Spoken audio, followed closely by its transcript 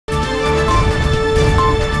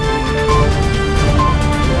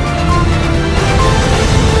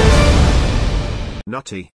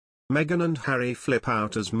NUTTY. Meghan and Harry flip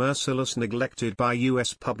out as Merciless neglected by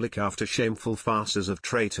US public after shameful farces of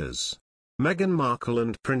traitors. Meghan Markle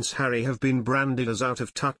and Prince Harry have been branded as out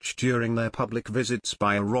of touch during their public visits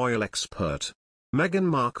by a royal expert. Meghan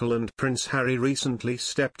Markle and Prince Harry recently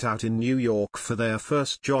stepped out in New York for their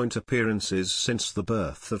first joint appearances since the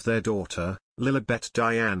birth of their daughter, Lilibet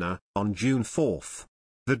Diana, on June 4.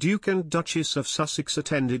 The Duke and Duchess of Sussex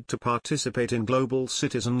attended to participate in Global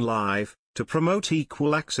Citizen Live, to promote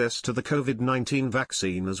equal access to the COVID-19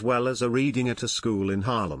 vaccine as well as a reading at a school in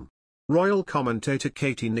Harlem. Royal commentator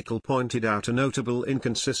Katie Nicholl pointed out a notable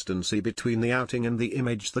inconsistency between the outing and the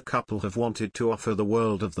image the couple have wanted to offer the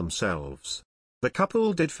world of themselves. The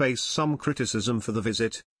couple did face some criticism for the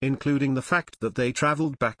visit, including the fact that they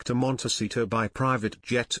traveled back to Montecito by private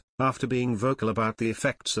jet, after being vocal about the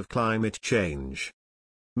effects of climate change.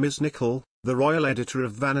 Ms. Nicholl, the royal editor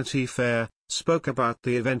of Vanity Fair, spoke about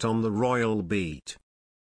the event on the Royal Beat.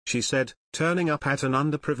 She said, "Turning up at an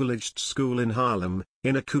underprivileged school in Harlem,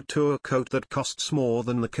 in a couture coat that costs more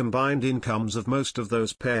than the combined incomes of most of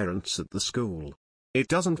those parents at the school. It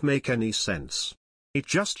doesn't make any sense. It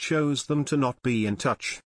just shows them to not be in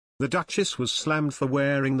touch." The Duchess was slammed for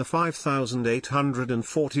wearing the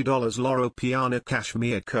 $5,840 Loro Piana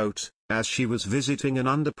cashmere coat, as she was visiting an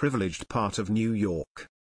underprivileged part of New York.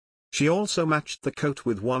 She also matched the coat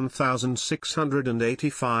with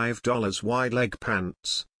 $1,685 wide-leg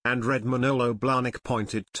pants, and red Manolo Blahnik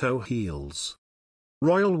pointed toe heels.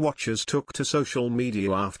 Royal watchers took to social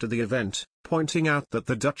media after the event, pointing out that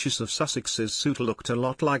the Duchess of Sussex's suit looked a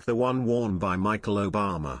lot like the one worn by Michael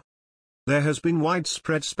Obama. There has been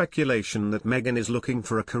widespread speculation that Meghan is looking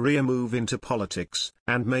for a career move into politics,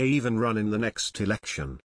 and may even run in the next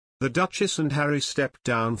election. The Duchess and Harry stepped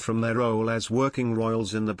down from their role as working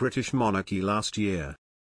royals in the British monarchy last year.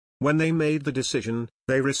 When they made the decision,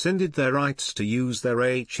 they rescinded their rights to use their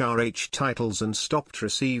HRH titles and stopped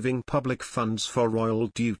receiving public funds for royal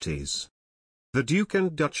duties. The Duke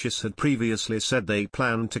and Duchess had previously said they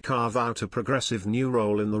planned to carve out a progressive new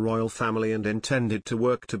role in the royal family and intended to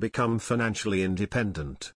work to become financially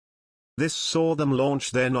independent. This saw them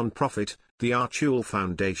launch their non-profit, the Archewell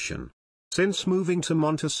Foundation. Since moving to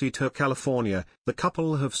Montecito, California, the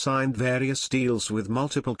couple have signed various deals with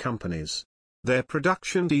multiple companies. Their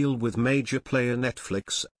production deal with major player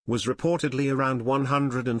Netflix was reportedly around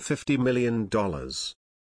 $150 million.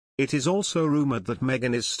 It is also rumored that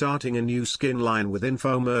Meghan is starting a new skin line with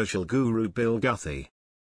infomercial guru Bill Guthrie.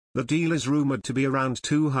 The deal is rumored to be around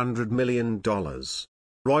 $200 million.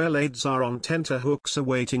 Royal aides are on tenterhooks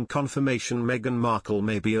awaiting confirmation Meghan Markle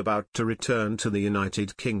may be about to return to the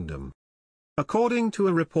United Kingdom. According to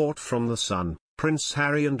a report from The Sun, Prince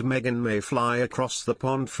Harry and Meghan may fly across the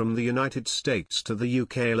pond from the United States to the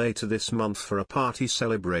UK later this month for a party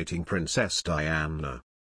celebrating Princess Diana.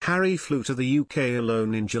 Harry flew to the UK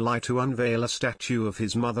alone in July to unveil a statue of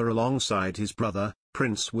his mother alongside his brother,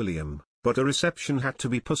 Prince William, but a reception had to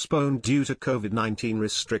be postponed due to COVID-19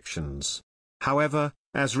 restrictions. However,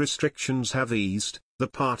 as restrictions have eased, the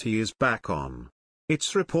party is back on.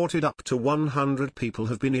 It's reported up to 100 people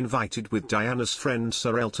have been invited, with Diana's friend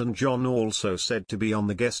Sir Elton John also said to be on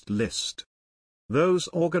the guest list. Those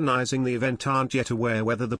organising the event aren't yet aware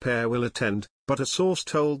whether the pair will attend, but a source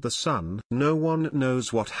told The Sun, "No one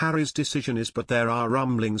knows what Harry's decision is, but there are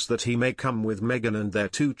rumblings that he may come with Meghan and their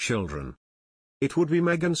 2 children." It would be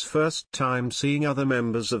Meghan's first time seeing other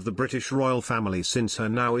members of the British royal family since her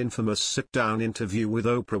now infamous sit-down interview with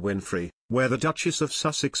Oprah Winfrey, where the Duchess of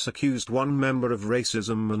Sussex accused one member of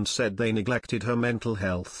racism and said they neglected her mental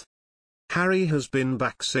health. Harry has been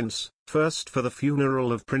back since, first for the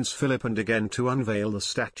funeral of Prince Philip and again to unveil the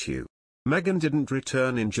statue. Meghan didn't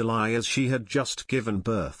return in July as she had just given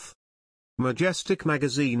birth. Majestic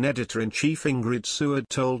magazine editor-in-chief Ingrid Seward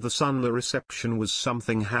told The Sun the reception was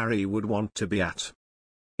something Harry would want to be at.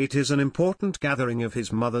 "It is an important gathering of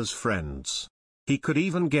his mother's friends. He could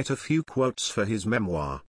even get a few quotes for his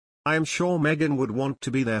memoir. I am sure Meghan would want to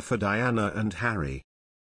be there for Diana and Harry."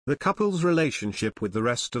 The couple's relationship with the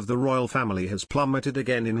rest of the royal family has plummeted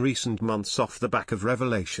again in recent months off the back of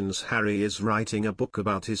revelations Harry is writing a book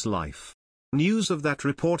about his life. News of that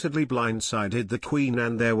reportedly blindsided the Queen,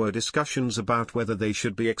 and there were discussions about whether they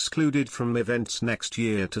should be excluded from events next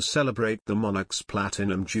year to celebrate the monarch's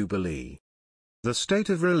Platinum Jubilee. The state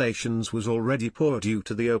of relations was already poor due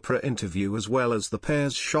to the Oprah interview as well as the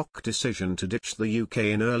pair's shock decision to ditch the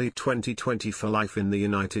UK in early 2020 for life in the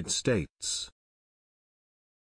United States.